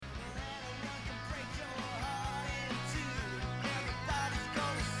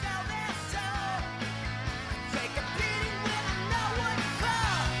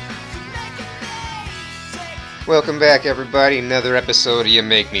Welcome back, everybody. Another episode of You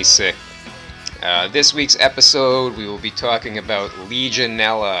Make Me Sick. This week's episode, we will be talking about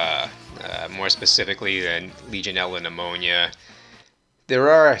Legionella, more specifically than Legionella pneumonia.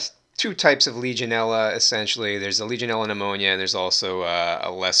 There are two types of Legionella, essentially. There's a Legionella pneumonia, and there's also a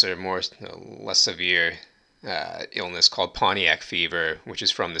less severe illness called Pontiac fever, which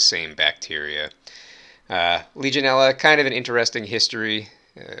is from the same bacteria. Legionella, kind of an interesting history.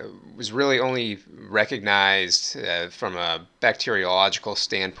 Was really only recognized from a bacteriological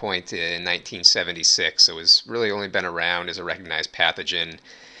standpoint in 1976. So it was really only been around as a recognized pathogen,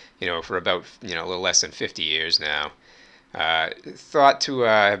 for about a little less than 50 years now. Thought to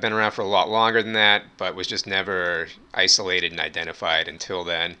have been around for a lot longer than that, but was just never isolated and identified until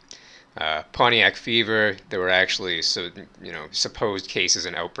then. Pontiac fever, there were actually supposed cases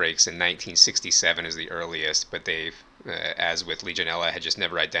and outbreaks in 1967 as the earliest, but they've, as with Legionella, had just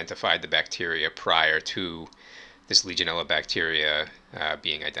never identified the bacteria prior to this Legionella bacteria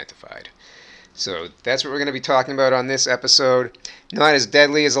being identified. So that's what we're going to be talking about on this episode. Not as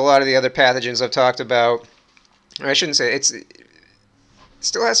deadly as a lot of the other pathogens I've talked about. Or I shouldn't say it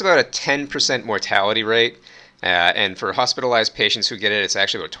still has about a 10% mortality rate. And for hospitalized patients who get it, it's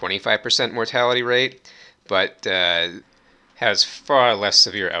actually about 25% mortality rate, but has far less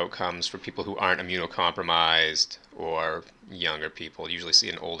severe outcomes for people who aren't immunocompromised or younger people. You usually see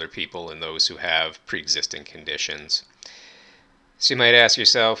in older people and those who have pre-existing conditions. So you might ask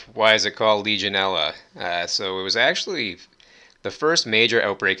yourself, why is it called Legionella? So it was actually the first major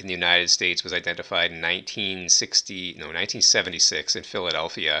outbreak in the United States was identified in 1976 in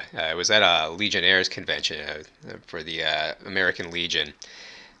Philadelphia. It was at a Legionnaires convention for the American Legion.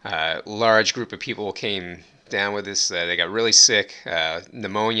 Large group of people came down with this. They got really sick,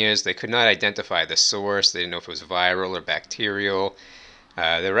 pneumonias. They could not identify the source. They didn't know if it was viral or bacterial.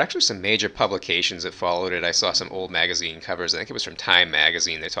 There were actually some major publications that followed it. I saw some old magazine covers. I think it was from Time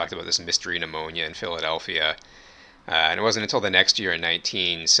magazine. They talked about this mystery pneumonia in Philadelphia. And it wasn't until the next year in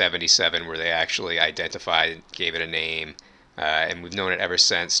 1977 where they actually identified, gave it a name, and we've known it ever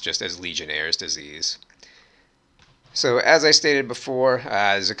since just as Legionnaire's disease. So as I stated before,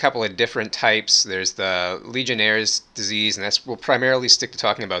 there's a couple of different types. There's the Legionnaire's disease, and we'll primarily stick to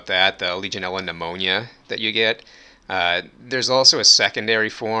talking about that, the Legionella pneumonia that you get. There's also a secondary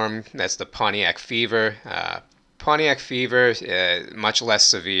form, that's the Pontiac fever. Pontiac fever, much less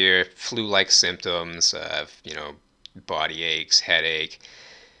severe, flu-like symptoms, body aches, headache,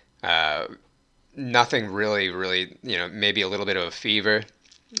 nothing really, maybe a little bit of a fever,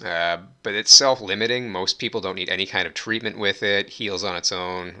 but it's self-limiting. Most people don't need any kind of treatment with it. Heals on its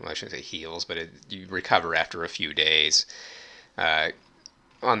own. Well, I shouldn't say heals, but you recover after a few days.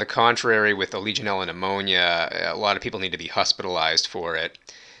 On the contrary, with the Legionella pneumonia, a lot of people need to be hospitalized for it.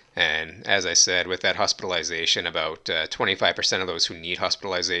 And as I said, with that hospitalization, about 25% of those who need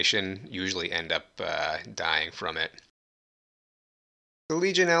hospitalization usually end up dying from it. The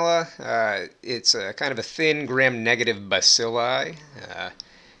Legionella, it's a kind of a thin gram-negative bacilli.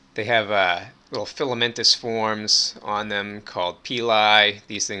 They have little filamentous forms on them called pili.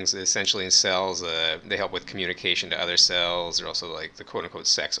 These things essentially in cells, they help with communication to other cells. They're also like the quote-unquote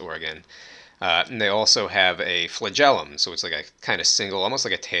sex organ. And they also have a flagellum, so it's like a kind of single, almost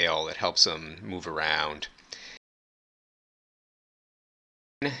like a tail that helps them move around.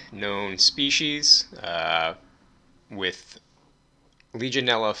 Known species with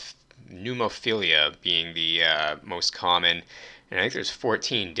Legionella pneumophilia being the most common. And I think there's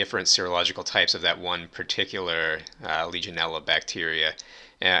 14 different serological types of that one particular Legionella bacteria.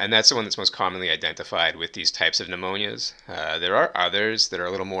 And that's the one that's most commonly identified with these types of pneumonias. There are others that are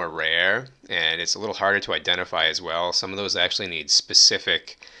a little more rare, and it's a little harder to identify as well. Some of those actually need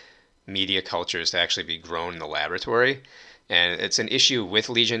specific media cultures to actually be grown in the laboratory. And it's an issue with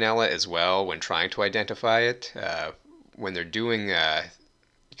Legionella as well when trying to identify it. When they're doing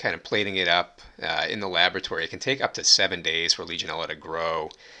kind of plating it up in the laboratory, it can take up to 7 days for Legionella to grow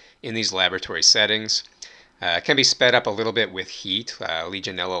in these laboratory settings. It can be sped up a little bit with heat.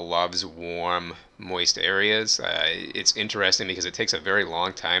 Legionella loves warm, moist areas. It's interesting because it takes a very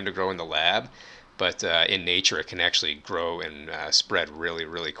long time to grow in the lab, but in nature it can actually grow and spread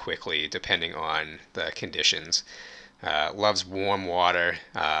really quickly depending on the conditions. Loves warm water,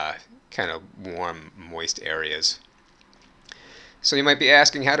 kind of warm, moist areas. So you might be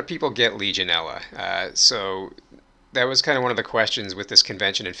asking, how do people get Legionella? So that was kind of one of the questions with this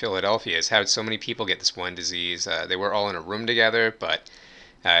convention in Philadelphia, is how did so many people get this one disease? They were all in a room together, but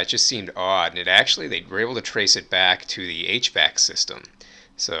it just seemed odd. And they were able to trace it back to the HVAC system.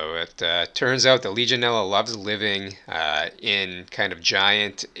 So it turns out the Legionella loves living in kind of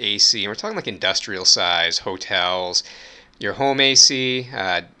giant AC, and we're talking like industrial size hotels. Your home AC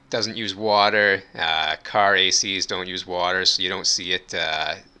doesn't use water. Car ACs don't use water, so you don't see it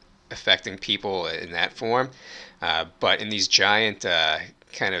affecting people in that form. But in these giant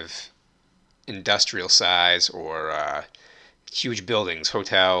kind of industrial size or huge buildings,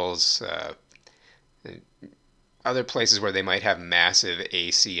 hotels, other places where they might have massive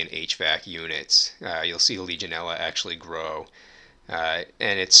AC and HVAC units, you'll see Legionella actually grow.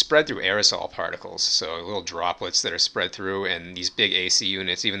 And it's spread through aerosol particles, so little droplets that are spread through. And these big AC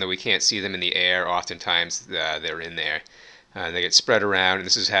units, even though we can't see them in the air, oftentimes they're in there. They get spread around, and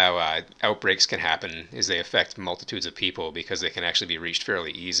this is how outbreaks can happen, is they affect multitudes of people because they can actually be reached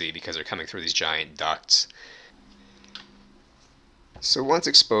fairly easy because they're coming through these giant ducts. So once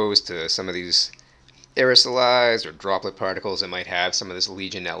exposed to some of these aerosolized or droplet particles that might have some of this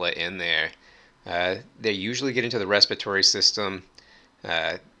Legionella in there, they usually get into the respiratory system.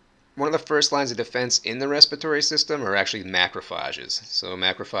 One of the first lines of defense in the respiratory system are actually macrophages. So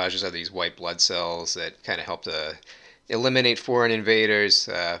macrophages are these white blood cells that kind of help to eliminate foreign invaders,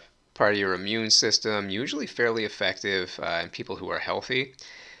 part of your immune system, usually fairly effective in people who are healthy.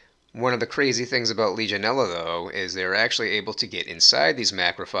 One of the crazy things about Legionella, though, is they're actually able to get inside these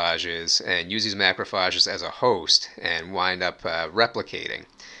macrophages and use these macrophages as a host and wind up replicating.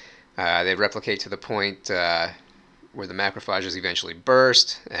 They replicate to the point where the macrophages eventually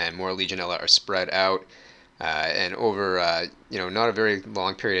burst and more Legionella are spread out. And over, not a very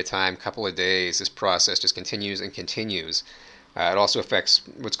long period of time, couple of days, this process just continues and continues. It also affects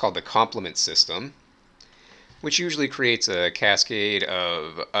what's called the complement system, which usually creates a cascade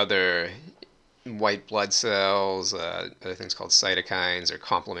of other white blood cells, other things called cytokines or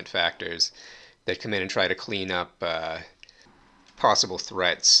complement factors that come in and try to clean up possible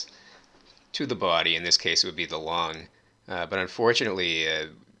threats to the body. In this case, it would be the lung. But unfortunately,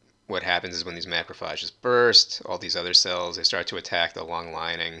 what happens is when these macrophages burst, all these other cells, they start to attack the lung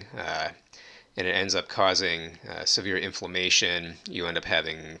lining, and it ends up causing severe inflammation. You end up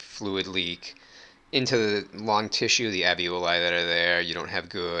having fluid leak into the lung tissue, the alveoli that are there. You don't have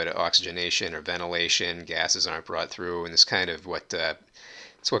good oxygenation or ventilation. Gases aren't brought through, and it's kind of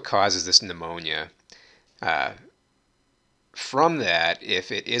it's what causes this pneumonia. From that,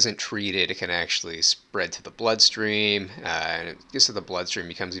 if it isn't treated, it can actually spread to the bloodstream, and it gets to the bloodstream,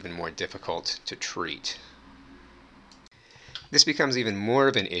 becomes even more difficult to treat. This becomes even more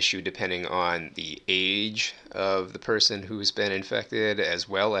of an issue depending on the age of the person who's been infected, as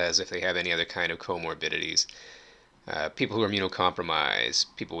well as if they have any other kind of comorbidities. People who are immunocompromised,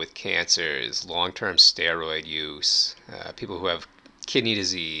 people with cancers, long-term steroid use, people who have kidney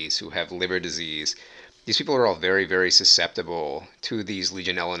disease, who have liver disease. These people are all very, very susceptible to these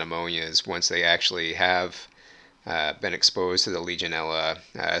Legionella pneumonias once they actually have been exposed to the Legionella,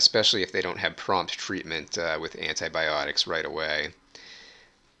 especially if they don't have prompt treatment with antibiotics right away.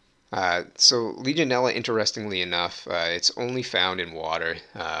 So Legionella, interestingly enough, it's only found in water.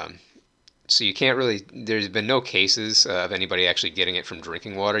 So you can't really, there's been no cases of anybody actually getting it from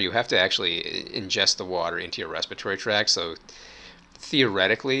drinking water. You have to actually ingest the water into your respiratory tract. So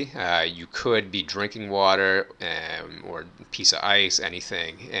theoretically, you could be drinking water or a piece of ice,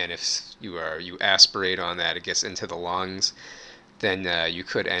 anything, and if you aspirate on that, it gets into the lungs, then you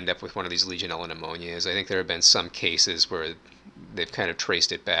could end up with one of these Legionella pneumonias. I think there have been some cases where they've kind of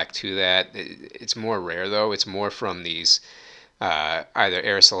traced it back to that. It's more rare, though. It's more from these either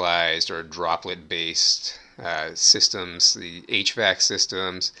aerosolized or droplet-based systems, the HVAC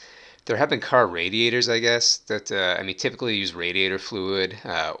systems. There have been car radiators, I guess, that, typically use radiator fluid.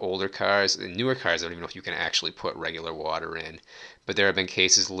 Older cars, newer cars, I don't even know if you can actually put regular water in. But there have been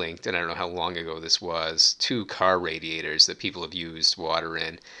cases linked, and I don't know how long ago this was, to car radiators that people have used water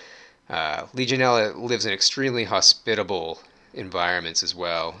in. Legionella lives in extremely hospitable environments as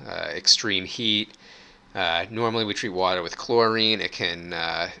well. Extreme heat. Normally we treat water with chlorine. It can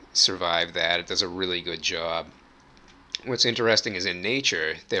survive that. It does a really good job. What's interesting is in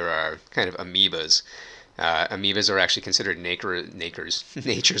nature, there are kind of amoebas. Amoebas are actually considered nature's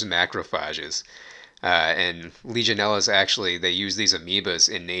macrophages. And Legionellas actually, they use these amoebas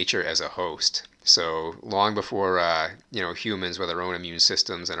in nature as a host. So long before, humans with our own immune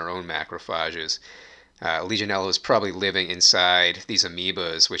systems and our own macrophages, Legionella is probably living inside these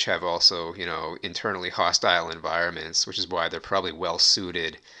amoebas, which have also, internally hostile environments, which is why they're probably well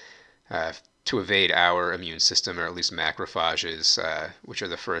suited to evade our immune system, or at least macrophages, which are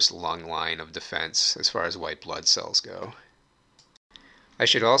the first lung line of defense as far as white blood cells go. I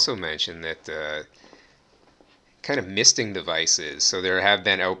should also mention that kind of misting devices. So there have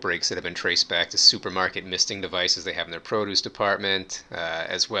been outbreaks that have been traced back to supermarket misting devices they have in their produce department,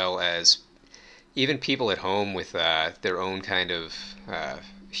 as well as even people at home with their own kind of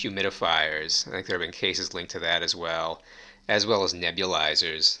humidifiers. I think there have been cases linked to that as well as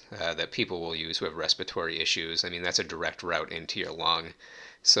nebulizers that people will use who have respiratory issues. I mean, that's a direct route into your lung.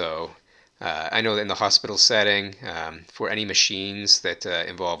 So I know that in the hospital setting, for any machines that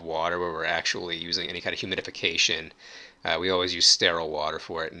involve water where we're actually using any kind of humidification, we always use sterile water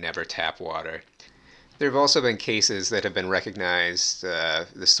for it, never tap water. There have also been cases that have been recognized,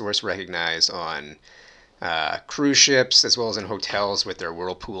 the source recognized on cruise ships as well as in hotels with their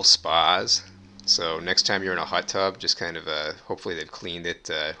whirlpool spas. So next time you're in a hot tub, just kind of hopefully they've cleaned it.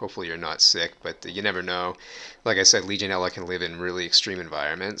 Hopefully you're not sick, but you never know. Like I said, Legionella can live in really extreme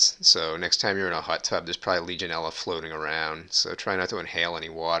environments. So next time you're in a hot tub, there's probably Legionella floating around. So try not to inhale any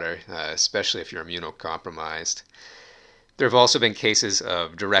water, especially if you're immunocompromised. There have also been cases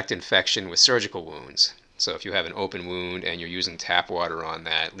of direct infection with surgical wounds. So if you have an open wound and you're using tap water on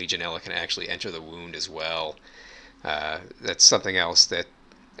that, Legionella can actually enter the wound as well. That's something else that,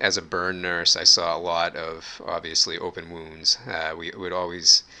 as a burn nurse, I saw a lot of, obviously, open wounds. We would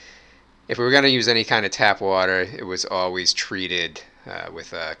always, if we were going to use any kind of tap water, it was always treated with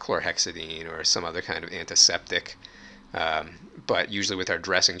chlorhexidine or some other kind of antiseptic. But usually with our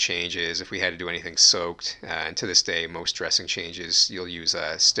dressing changes, if we had to do anything soaked, and to this day, most dressing changes, you'll use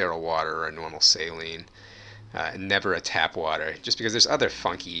sterile water or a normal saline. Never a tap water, just because there's other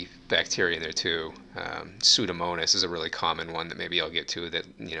funky bacteria in there too. Pseudomonas is a really common one that maybe I'll get to. That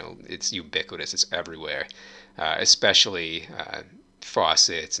it's ubiquitous, it's everywhere, especially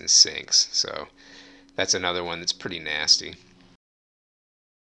faucets and sinks. So that's another one that's pretty nasty.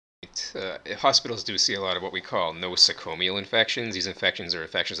 Hospitals do see a lot of what we call nosocomial infections. These infections are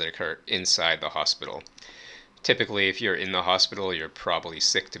infections that occur inside the hospital. Typically, if you're in the hospital, you're probably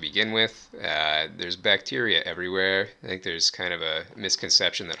sick to begin with. There's bacteria everywhere. I think there's kind of a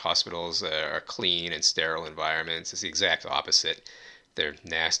misconception that hospitals are clean and sterile environments. It's the exact opposite. They're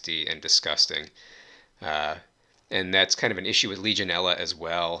nasty and disgusting. And that's kind of an issue with Legionella as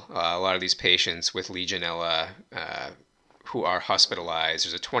well. A lot of these patients with Legionella who are hospitalized,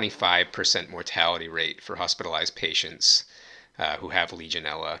 there's a 25% mortality rate for hospitalized patients who have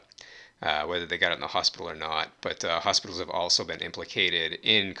Legionella. Whether they got it in the hospital or not. But hospitals have also been implicated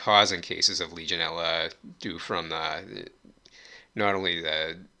in causing cases of Legionella due from not only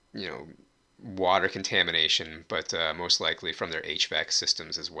the water contamination, but most likely from their HVAC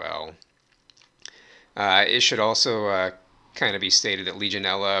systems as well. It should also kind of be stated that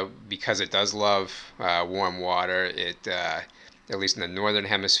Legionella, because it does love warm water, at least in the northern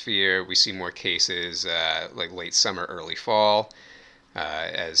hemisphere, we see more cases like late summer, early fall.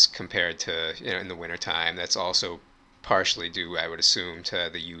 As compared to in the wintertime. That's also partially due, I would assume, to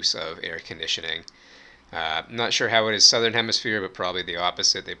the use of air conditioning. I'm not sure how it is southern hemisphere, but probably the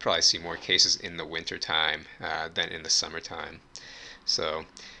opposite. They probably see more cases in the wintertime than in the summertime. So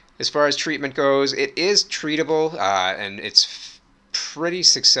as far as treatment goes, it is treatable, and it's pretty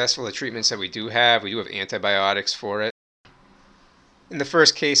successful, the treatments that we do have. We do have antibiotics for it. In the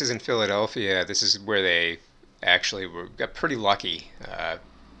first cases in Philadelphia, this is where they actually got pretty lucky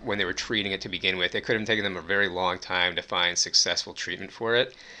when they were treating it to begin with. It could have taken them a very long time to find successful treatment for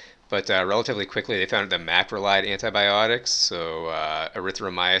it, but relatively quickly they found the macrolide antibiotics. So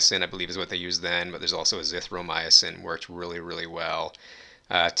erythromycin, I believe, is what they used then, but there's also azithromycin, worked really, really well.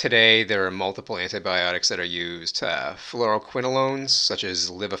 Today there are multiple antibiotics that are used. Fluoroquinolones, such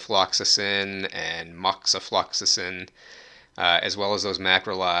as levofloxacin and moxifloxacin, as well as those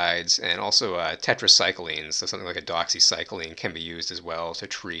macrolides, and also tetracyclines, so something like a doxycycline can be used as well to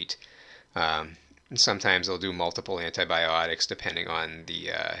treat. Sometimes they'll do multiple antibiotics depending on the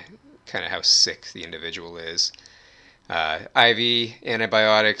kind of how sick the individual is. IV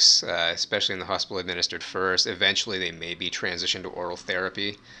antibiotics, especially in the hospital, administered first. Eventually they may be transitioned to oral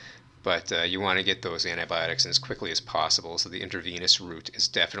therapy, but you want to get those antibiotics in as quickly as possible, so the intravenous route is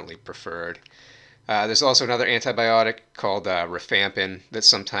definitely preferred. There's also another antibiotic called rifampin that's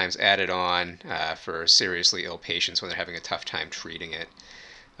sometimes added on for seriously ill patients when they're having a tough time treating it.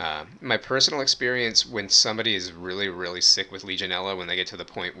 My personal experience, when somebody is really, really sick with Legionella, when they get to the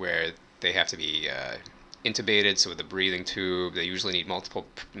point where they have to be intubated, so with a breathing tube, they usually need multiple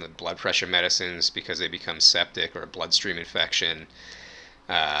blood pressure medicines because they become septic or a bloodstream infection.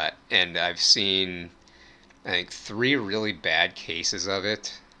 And I've seen, I think, 3 really bad cases of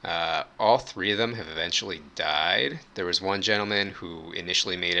it. All 3 of them have eventually died. There was one gentleman who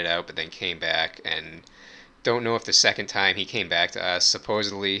initially made it out but then came back, and don't know if the second time he came back to us,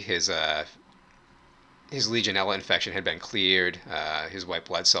 supposedly his his Legionella infection had been cleared. His white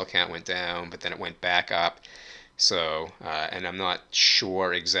blood cell count went down, but then it went back up. So, and I'm not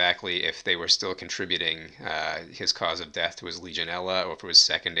sure exactly if they were still contributing his cause of death was Legionella or if it was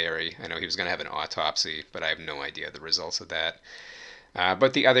secondary. I know he was going to have an autopsy, but I have no idea the results of that.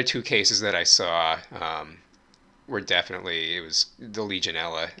 But the other two cases that I saw were definitely, it was the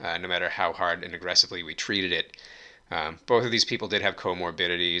Legionella, no matter how hard and aggressively we treated it. Both of these people did have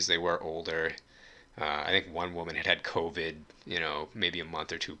comorbidities. They were older. I think one woman had had COVID, maybe a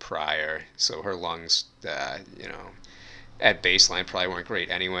month or two prior. So her lungs, at baseline probably weren't great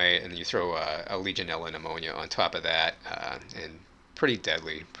anyway. And you throw a Legionella pneumonia on top of that, and pretty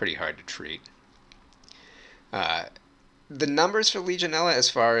deadly, pretty hard to treat. The numbers for Legionella, as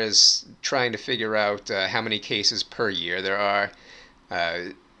far as trying to figure out how many cases per year there are,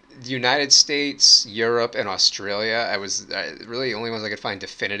 the United States, Europe, and Australia, I was really the only ones I could find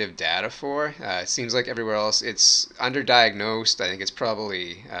definitive data for. It seems like everywhere else it's underdiagnosed. I think it's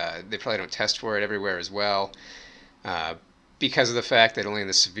probably, they probably don't test for it everywhere as well. Because of the fact that only in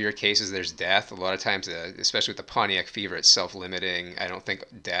the severe cases there's death, a lot of times, especially with the Pontiac fever, it's self-limiting. I don't think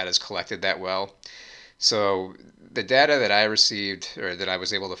data is collected that well. So the data that I received, or that I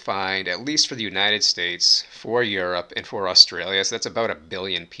was able to find, at least for the United States, for Europe, and for Australia, so that's about 1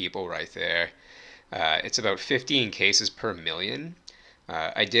 billion people right there. It's about 15 cases per million.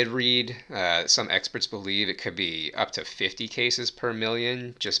 I did read some experts believe it could be up to 50 cases per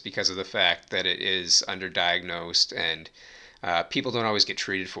million, just because of the fact that it is underdiagnosed and people don't always get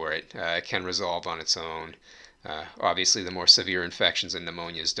treated for it. It can resolve on its own. Obviously, the more severe infections and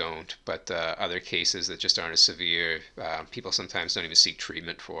pneumonias don't, but other cases that just aren't as severe, people sometimes don't even seek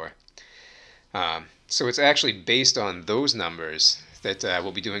treatment for. So it's actually based on those numbers that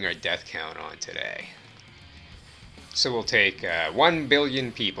we'll be doing our death count on today. So we'll take 1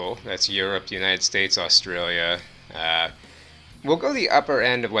 billion people, that's Europe, the United States, Australia. We'll go the upper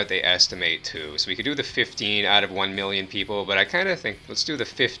end of what they estimate to. So we could do the 15 out of 1 million people, but I kind of think let's do the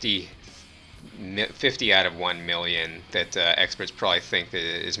 50 out of 1 million that experts probably think that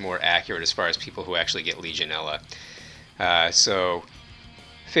is more accurate as far as people who actually get Legionella. So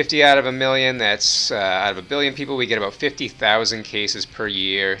 50 out of 1 million, that's out of 1 billion people, we get about 50,000 cases per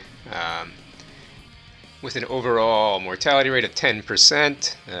year, with an overall mortality rate of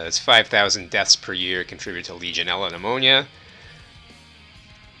 10%. That's 5,000 deaths per year contribute to Legionella pneumonia.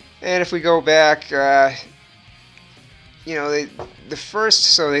 And if we go back, the first,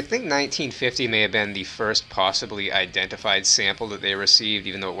 so they think 1950 may have been the first possibly identified sample that they received,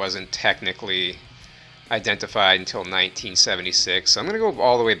 even though it wasn't technically identified until 1976. So I'm going to go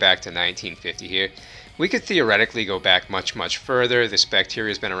all the way back to 1950 here. We could theoretically go back much, much further. This bacteria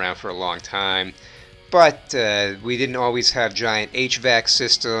has been around for a long time, but we didn't always have giant HVAC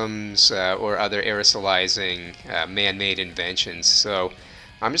systems or other aerosolizing man-made inventions. So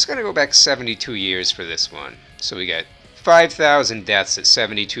I'm just going to go back 72 years for this one. So we got 5,000 deaths at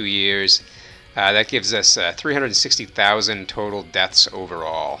 72 years. That gives us 360,000 total deaths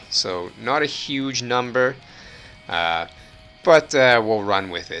overall. So not a huge number, but we'll run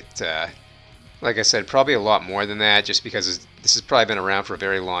with it. Like I said, probably a lot more than that, just because this has probably been around for a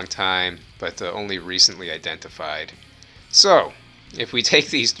very long time, but only recently identified. So if we take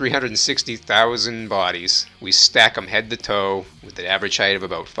these 360,000 bodies, we stack them head to toe with an average height of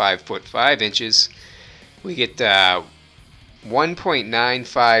about 5 foot 5 inches, we get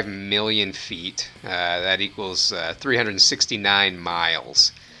 1.95 million feet. That equals 369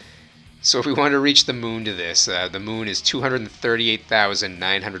 miles. So if we want to reach the moon to this, the moon is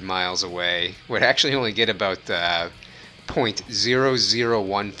 238,900 miles away. We'd actually only get about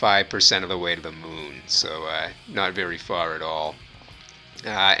 0.0015% of the way to the moon, so not very far at all.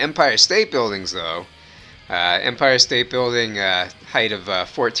 Empire State Buildings, though. Empire State Building, height of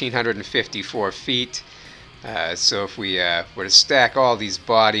 1,454 feet. So if we were to stack all these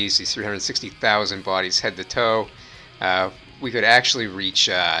bodies, these 360,000 bodies head to toe, we could actually reach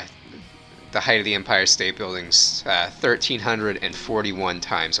the height of the Empire State Buildings 1,341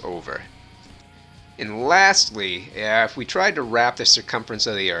 times over. And lastly, if we tried to wrap the circumference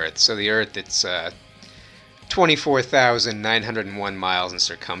of the Earth, so the Earth it's 24,901 miles in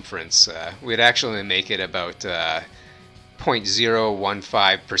circumference, we'd actually make it about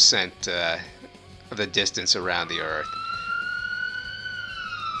 0.015% of the distance around the Earth.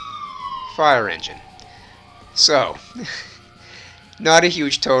 Fire engine. So, not a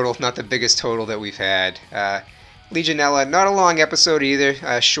huge total, not the biggest total that we've had. Legionella, not a long episode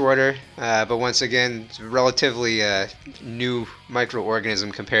either, shorter, but once again, it's a relatively new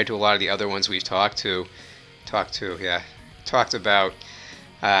microorganism compared to a lot of the other ones we've talked about.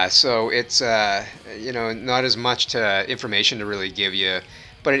 So it's not as much information to really give you,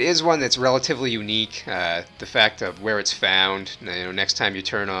 but it is one that's relatively unique. The fact of where it's found. Next time you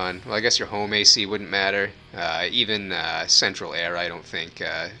turn on, well, I guess your home AC wouldn't matter. Even central air, I don't think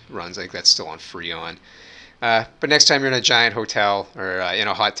runs. I think that's still on Freon. But next time you're in a giant hotel or in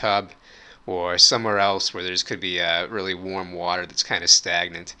a hot tub or somewhere else where there's could be really warm water that's kind of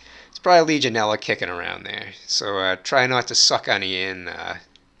stagnant, it's probably Legionella kicking around there. So try not to suck any into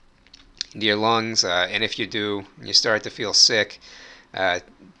your lungs, and if you do, you start to feel sick,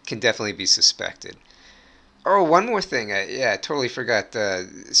 can definitely be suspected. Oh, one more thing. Yeah, I totally forgot.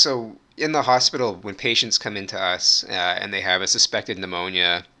 So in the hospital, when patients come into us and they have a suspected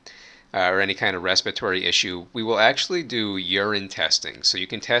pneumonia or any kind of respiratory issue, we will actually do urine testing. So you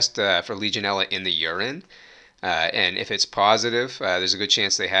can test for Legionella in the urine. And if it's positive, there's a good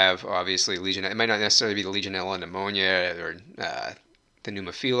chance they have, obviously, Legionella. It might not necessarily be the Legionella pneumonia or the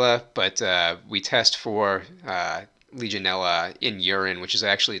pneumophila, but we test for Legionella in urine, which is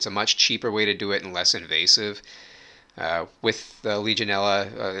actually it's a much cheaper way to do it and less invasive. With the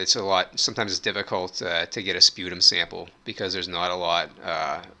Legionella, it's a lot. Sometimes it's difficult to get a sputum sample because there's not a lot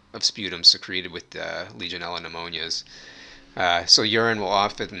of sputum secreted with Legionella pneumonias. So urine will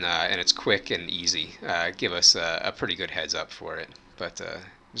often, and it's quick and easy, give us a pretty good heads up for it. But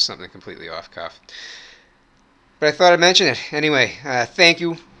just something completely off cuff. But I thought I'd mention it. Anyway, thank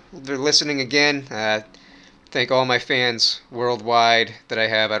you for listening again. Thank all my fans worldwide that I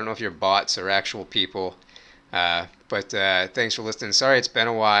have. I don't know if you're bots or actual people. But thanks for listening. Sorry it's been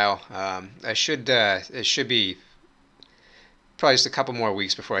a while. It should be probably just a couple more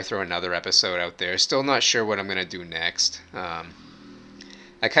weeks before I throw another episode out there. Still not sure what I'm going to do next. I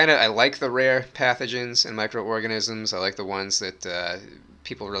like the rare pathogens and microorganisms. I like the ones that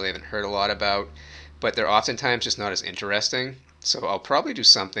people really haven't heard a lot about, but they're oftentimes just not as interesting. So I'll probably do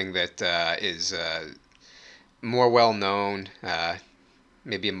something that is more well known,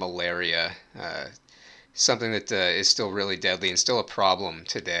 maybe a malaria, something that is still really deadly and still a problem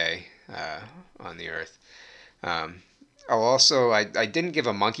today on the earth. I didn't give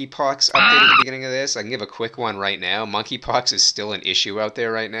a monkeypox update at the beginning of this. I can give a quick one right now. Monkeypox is still an issue out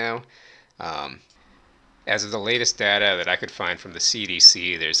there right now. As of the latest data that I could find from the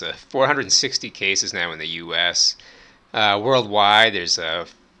CDC, there's 460 cases now in the U.S. Worldwide, there's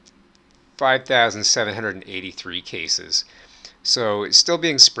 5,783 cases. So it's still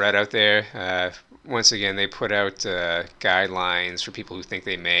being spread out there. Once again, they put out guidelines for people who think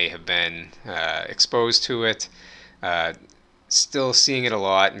they may have been exposed to it. Still seeing it a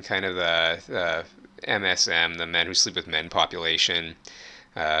lot in kind of the MSM, the men who sleep with men population.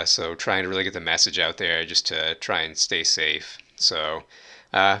 So trying to really get the message out there just to try and stay safe. So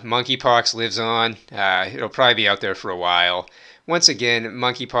monkeypox lives on. It'll probably be out there for a while. Once again,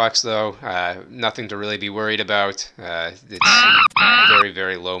 monkeypox though, nothing to really be worried about. It's very,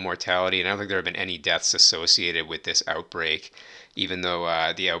 very low mortality, and I don't think there have been any deaths associated with this outbreak, even though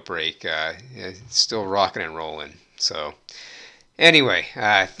the outbreak is still rocking and rolling. So anyway,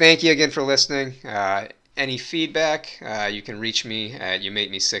 thank you again for listening. Any feedback, you can reach me at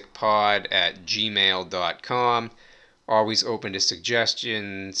youmakemesickpod@gmail.com. Always open to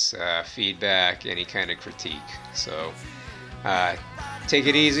suggestions, feedback, any kind of critique. So take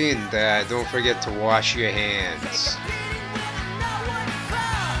it easy and don't forget to wash your hands.